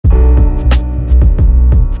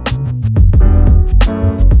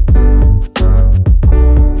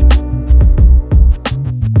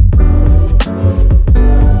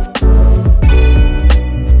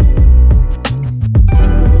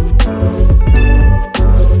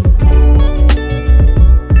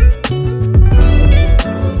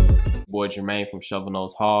Jermaine from Shovel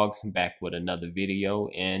Nose Hogs, back with another video.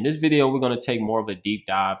 And this video, we're going to take more of a deep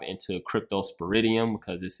dive into Cryptosporidium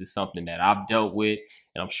because this is something that I've dealt with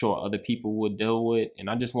and I'm sure other people will deal with. And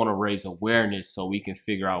I just want to raise awareness so we can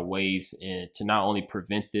figure out ways to not only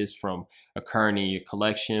prevent this from occurring in your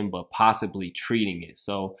collection, but possibly treating it.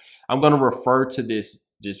 So I'm going to refer to this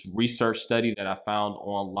research study that I found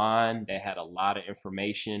online that had a lot of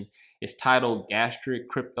information. It's titled Gastric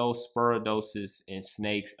Cryptosporidosis in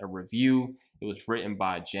Snakes, a Review. It was written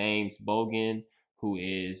by James Bogan, who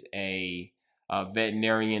is a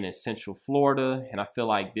veterinarian in Central Florida. And I feel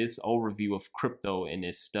like this overview of crypto in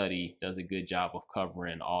this study does a good job of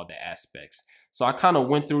covering all the aspects. So I kind of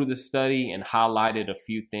went through the study and highlighted a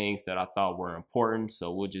few things that I thought were important.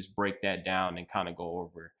 So we'll just break that down and kind of go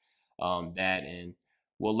over that, and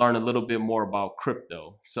we'll learn a little bit more about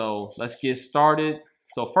crypto. So let's get started.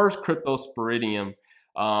 So first, Cryptosporidium.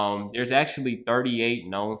 There's actually 38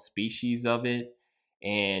 known species of it,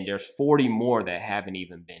 and there's 40 more that haven't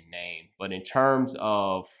even been named. But in terms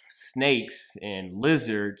of snakes and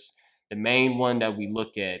lizards, the main one that we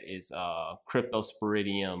look at is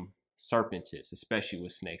Cryptosporidium serpentis, especially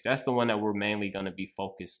with snakes. That's the one that we're mainly going to be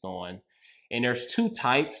focused on. And there's two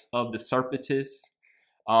types of the serpentis.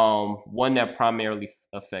 One that primarily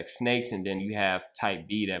affects snakes, and then you have type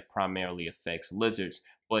B that primarily affects lizards,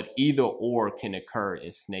 but either or can occur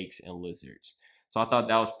in snakes and lizards. So I thought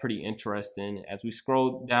that was pretty interesting. As we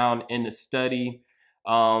scroll down in the study,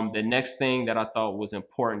 the next thing that I thought was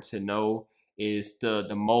important to know is the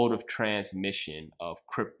mode of transmission of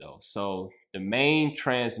crypto. So the main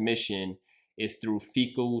transmission is through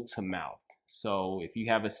fecal to mouth. So if you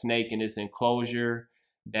have a snake in its enclosure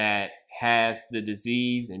that has the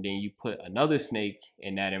disease, and then you put another snake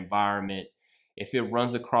in that environment, if it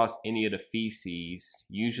runs across any of the feces,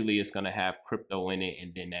 usually it's going to have crypto in it,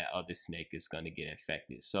 and then that other snake is going to get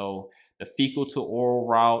infected. So the fecal to oral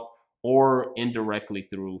route, or indirectly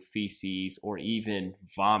through feces or even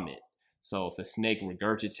vomit. So if a snake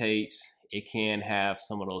regurgitates, it can have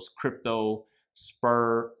some of those crypto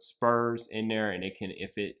spurs in there, and it can,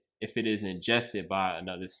 if it is ingested by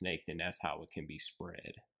another snake, then that's how it can be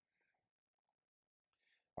spread.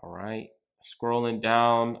 All right, scrolling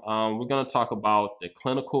down, we're going to talk about the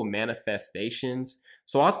clinical manifestations.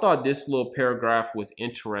 So I thought this little paragraph was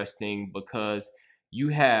interesting because you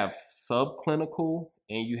have subclinical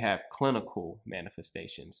and you have clinical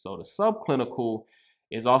manifestations. So the subclinical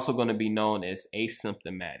is also going to be known as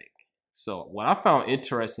asymptomatic. So what I found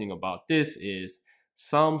interesting about this is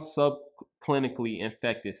some subclinically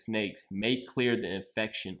infected snakes may clear the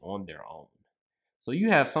infection on their own. So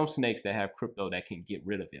you have some snakes that have crypto that can get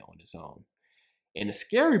rid of it on its own. And the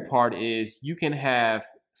scary part is you can have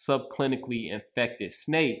subclinically infected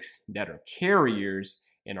snakes that are carriers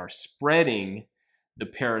and are spreading the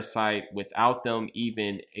parasite without them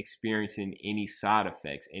even experiencing any side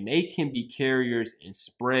effects. And they can be carriers and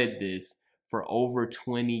spread this for over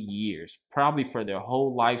 20 years, probably for their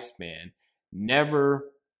whole lifespan,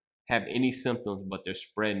 never have any symptoms, but they're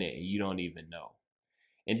spreading it and you don't even know.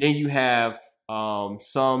 And then you have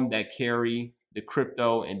some that carry the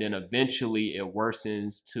crypto, and then eventually it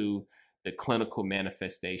worsens to the clinical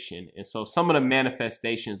manifestation. And so some of the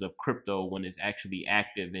manifestations of crypto, when it's actually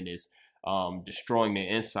active and is destroying the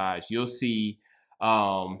insides, you'll see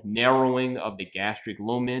narrowing of the gastric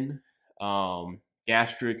lumen,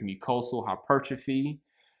 gastric mucosal hypertrophy.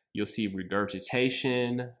 You'll see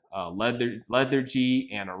regurgitation, lethargy,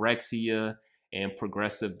 anorexia, and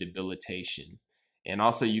progressive debilitation. And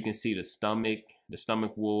also you can see the stomach. The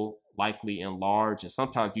stomach will likely enlarge, and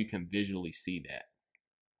sometimes you can visually see that.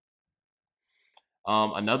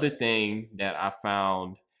 Another thing that I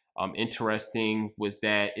found interesting was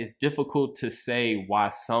that it's difficult to say why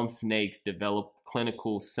some snakes develop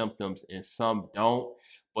clinical symptoms and some don't,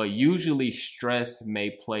 but usually stress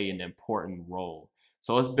may play an important role.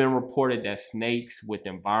 So it's been reported that snakes with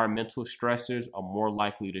environmental stressors are more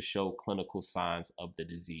likely to show clinical signs of the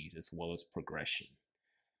disease as well as progression.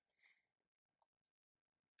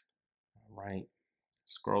 All right,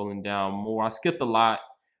 scrolling down more. I skipped a lot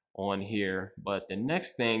on here, but the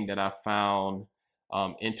next thing that I found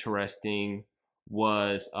interesting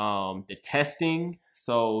was the testing.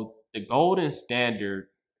 So the golden standard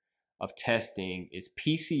of testing is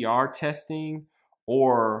PCR testing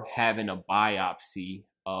or having a biopsy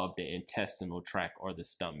of the intestinal tract or the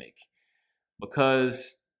stomach,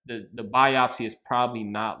 because the biopsy is probably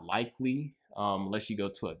not likely unless you go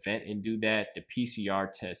to a vet and do that. The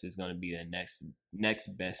PCR test is going to be the next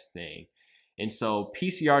best thing. And so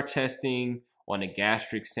PCR testing on a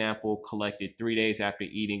gastric sample collected 3 days after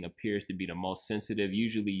eating appears to be the most sensitive.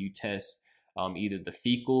 Usually you test either the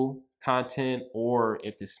fecal content, or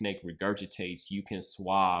if the snake regurgitates, you can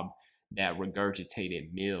swab that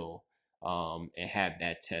regurgitated meal and have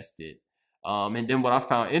that tested. And then what I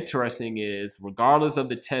found interesting is, regardless of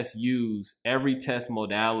the test used, every test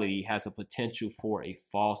modality has a potential for a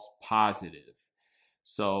false positive.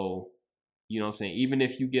 So, you know what I'm saying? Even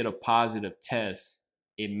if you get a positive test,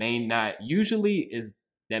 it may not, usually is,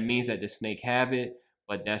 that means that the snake have it,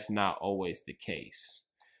 but that's not always the case.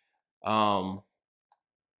 And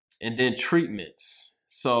then treatments.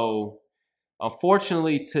 So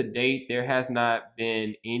unfortunately, to date, there has not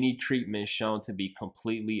been any treatment shown to be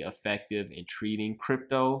completely effective in treating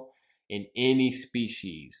crypto in any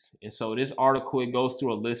species. And so this article, it goes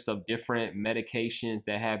through a list of different medications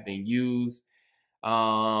that have been used.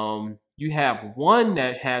 You have one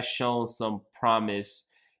that has shown some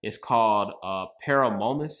promise. It's called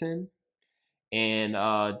paramomycin. And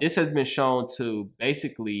this has been shown to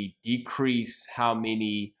basically decrease how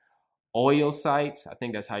many oocytes, I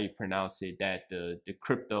think that's how you pronounce it, that the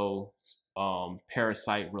crypto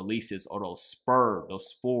parasite releases, or those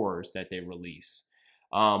spores that they release.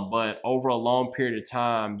 But over a long period of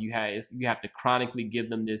time, you have to chronically give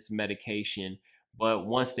them this medication. But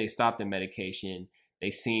once they stop the medication,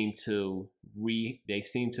 they seem to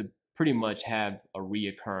pretty much have a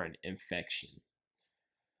reoccurring infection.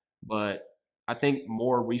 But I think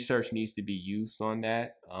more research needs to be used on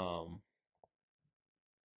that.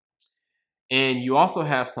 And you also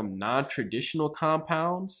have some non-traditional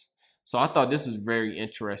compounds. So I thought this was very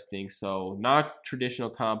interesting. So non-traditional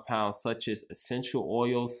compounds such as essential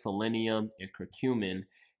oils, selenium, and curcumin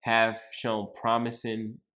have shown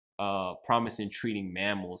promising treating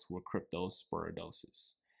mammals with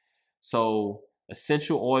cryptosporidosis. So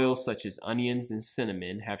essential oils such as onions and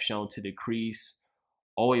cinnamon have shown to decrease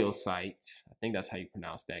oocytes, I think that's how you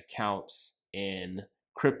pronounce that, counts in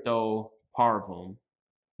cryptoparvum,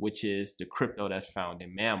 which is the crypto that's found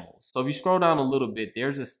in mammals. So if you scroll down a little bit,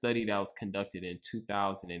 there's a study that was conducted in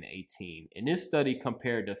 2018. And this study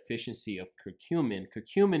compared the efficiency of curcumin.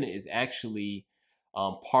 Curcumin is actually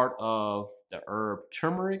part of the herb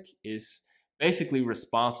turmeric, is basically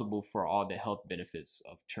responsible for all the health benefits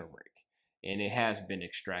of turmeric. And it has been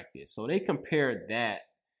extracted. So they compared that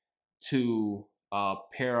to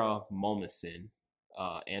paramomycin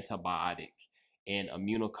antibiotic and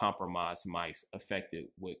immunocompromised mice affected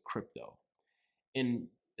with crypto. And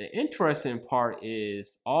the interesting part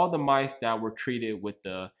is all the mice that were treated with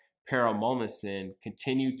the paramomycin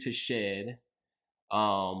continued to shed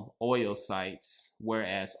oocytes,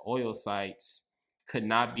 whereas oocytes could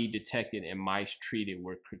not be detected in mice treated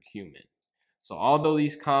with curcumin. So although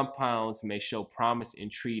these compounds may show promise in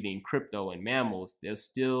treating crypto in mammals, there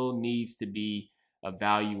still needs to be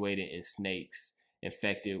evaluated in snakes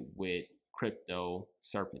infected with crypto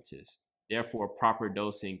serpentis. Therefore, proper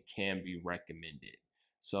dosing can be recommended.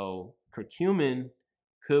 So curcumin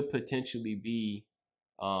could potentially be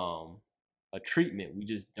a treatment. We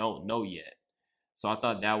just don't know yet. So I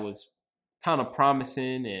thought that was kind of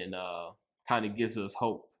promising and kind of gives us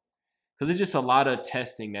hope, because there's just a lot of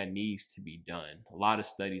testing that needs to be done, a lot of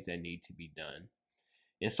studies that need to be done.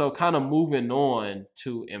 And so kind of moving on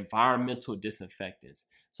to environmental disinfectants.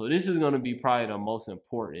 So this is going to be probably the most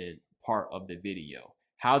important part of the video: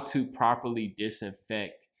 how to properly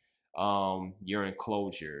disinfect your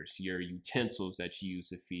enclosures, your utensils that you use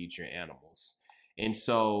to feed your animals. And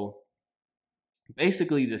so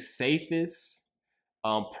basically the safest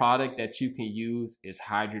product that you can use is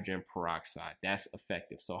hydrogen peroxide. That's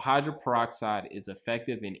effective. So hydrogen peroxide is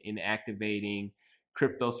effective in inactivating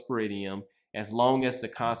Cryptosporidium as long as the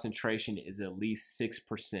concentration is at least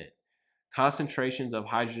 6%. Concentrations of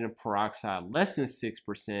hydrogen peroxide less than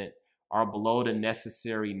 6% are below the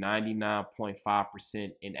necessary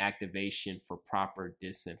 99.5% inactivation for proper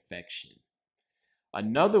disinfection.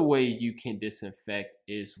 Another way you can disinfect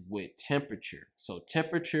is with temperature. So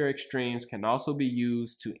temperature extremes can also be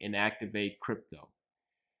used to inactivate crypto.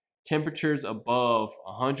 Temperatures above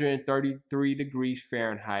 133 degrees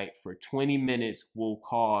Fahrenheit for 20 minutes will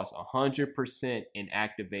cause 100%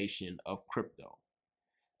 inactivation of crypto.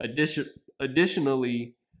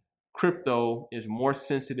 Additionally, crypto is more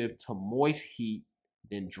sensitive to moist heat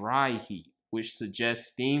than dry heat, which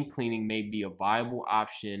suggests steam cleaning may be a viable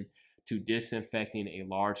option to disinfecting a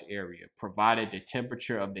large area, provided the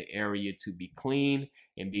temperature of the area to be clean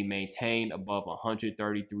and be maintained above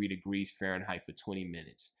 133 degrees Fahrenheit for 20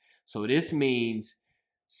 minutes. So this means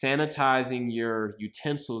sanitizing your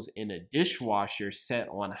utensils in a dishwasher set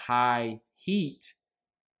on high heat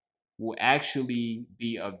will actually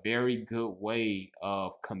be a very good way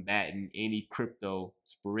of combating any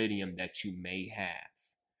cryptosporidium that you may have.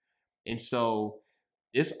 And so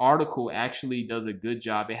this article actually does a good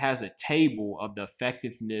job. It has a table of the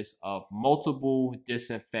effectiveness of multiple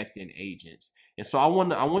disinfectant agents. And so I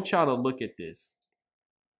want y'all to look at this.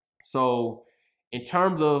 So in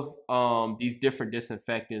terms of these different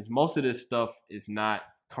disinfectants, most of this stuff is not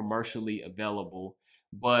commercially available,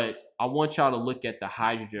 but I want y'all to look at the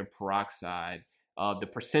hydrogen peroxide, the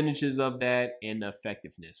percentages of that, and the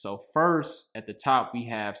effectiveness. So first, at the top, we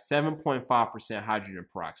have 7.5% hydrogen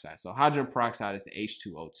peroxide. So hydrogen peroxide is the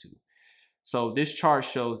H2O2. So this chart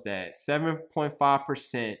shows that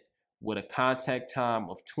 7.5% with a contact time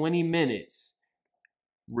of 20 minutes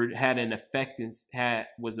had an effectiveness,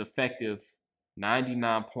 was effective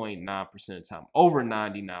 99.9% of the time, over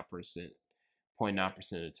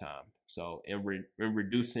 99.9% of the time. So in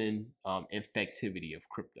reducing infectivity of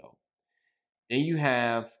crypto. Then you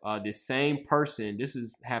have this same person. This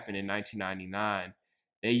is happened in 1999.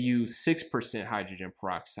 They used 6% hydrogen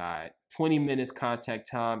peroxide, 20 minutes contact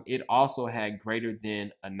time. It also had greater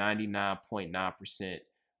than a 99.9%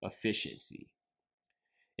 efficiency.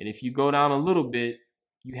 And if you go down a little bit,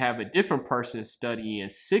 you have a different person studying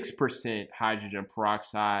 6% hydrogen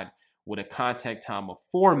peroxide with a contact time of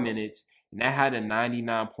 4 minutes, and that had a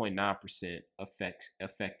 99.9%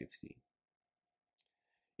 effectiveness.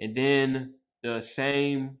 And then the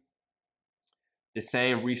same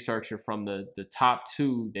researcher from the top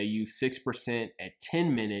two, they used 6% at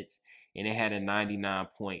 10 minutes, and it had a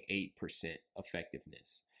 99.8%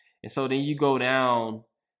 effectiveness. And so then you go down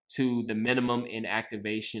to the minimum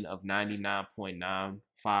inactivation of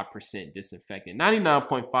 99.95% disinfectant.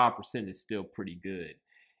 99.5% is still pretty good.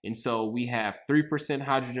 And so we have 3%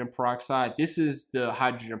 hydrogen peroxide. This is the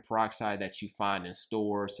hydrogen peroxide that you find in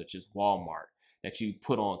stores such as Walmart, that you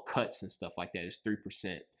put on cuts and stuff like that. Is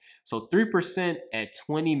 3%. So 3% at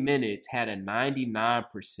 20 minutes had a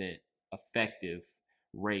 99% effective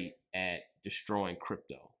rate at destroying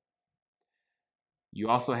crypto. You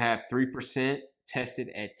also have 3% tested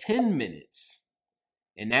at 10 minutes,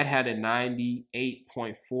 and that had a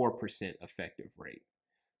 98.4% effective rate.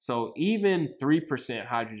 So even 3%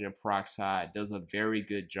 hydrogen peroxide does a very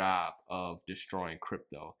good job of destroying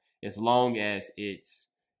crypto, as long as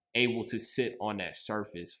it's able to sit on that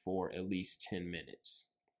surface for at least 10 minutes.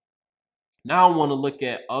 Now I want to look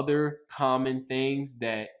at other common things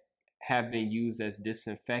that have been used as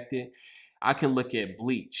disinfectant. I can look at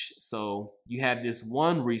bleach. So you have this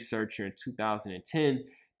one researcher in 2010,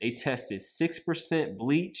 they tested 6%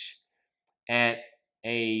 bleach at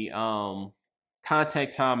a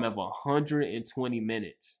contact time of 120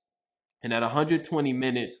 minutes. And at 120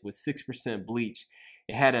 minutes with 6% bleach,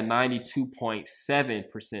 it had a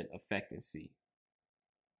 92.7% effectiveness.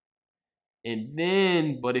 And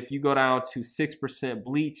then, but if you go down to 6%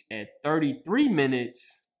 bleach at 33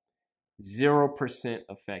 minutes, 0%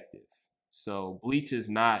 effective. So bleach is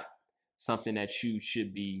not something that you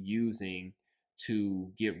should be using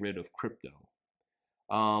to get rid of crypto.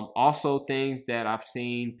 Also, things that I've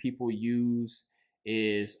seen people use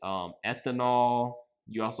is ethanol.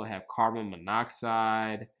 You also have carbon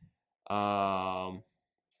monoxide,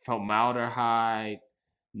 formaldehyde.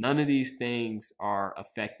 None of these things are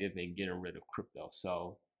effective in getting rid of crypto.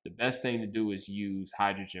 So the best thing to do is use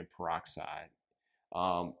hydrogen peroxide.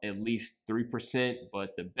 At least 3%,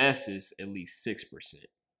 but the best is at least 6%.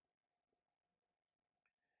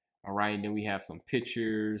 All right, and then we have some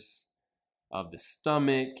pictures of the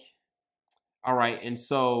stomach. All right, and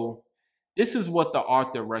so this is what the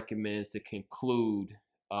author recommends to conclude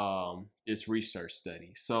this research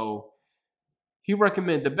study. So he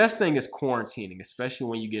recommends the best thing is quarantining, especially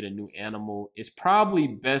when you get a new animal. It's probably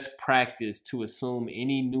best practice to assume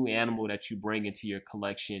any new animal that you bring into your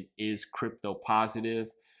collection is crypto positive.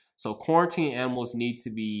 So quarantine animals need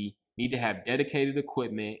to have dedicated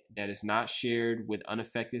equipment that is not shared with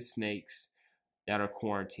unaffected snakes that are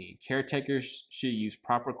quarantined. Caretakers should use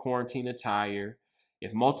proper quarantine attire.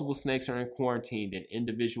 If multiple snakes are in quarantine, then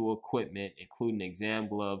individual equipment, including exam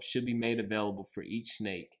gloves, should be made available for each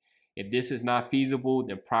snake. If this is not feasible,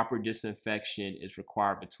 then proper disinfection is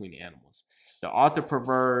required between animals. The author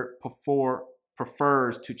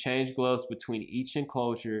prefers to change gloves between each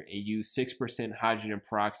enclosure and use 6% hydrogen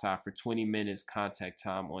peroxide for 20 minutes contact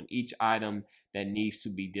time on each item that needs to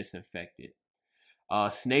be disinfected.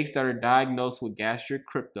 Snakes that are diagnosed with gastric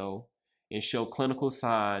crypto and show clinical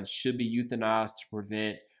signs should be euthanized to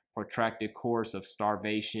prevent protracted course of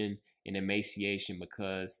starvation and emaciation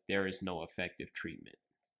because there is no effective treatment.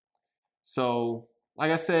 So,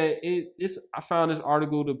 like I said, I found this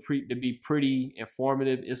article to be pretty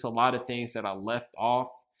informative. It's a lot of things that I left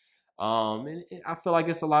off, and I feel like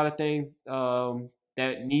it's a lot of things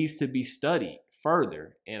that needs to be studied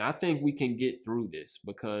further. And I think we can get through this,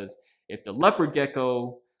 because if the leopard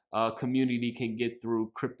gecko community can get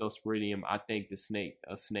through Cryptosporidium, I think the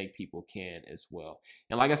snake people can as well.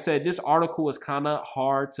 And like I said, this article is kind of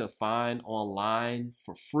hard to find online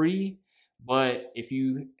for free. But if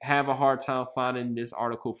you have a hard time finding this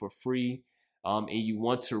article for free, and you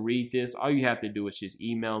want to read this, all you have to do is just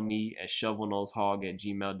email me at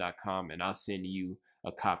shovelnosehog@gmail.com, and I'll send you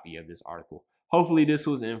a copy of this article. Hopefully this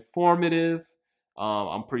was informative.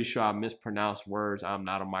 I'm pretty sure I mispronounced words. I'm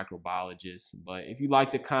not a microbiologist. But if you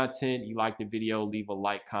like the content, you like the video, leave a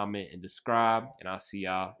like, comment, and subscribe. And I'll see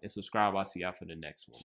y'all for the next one.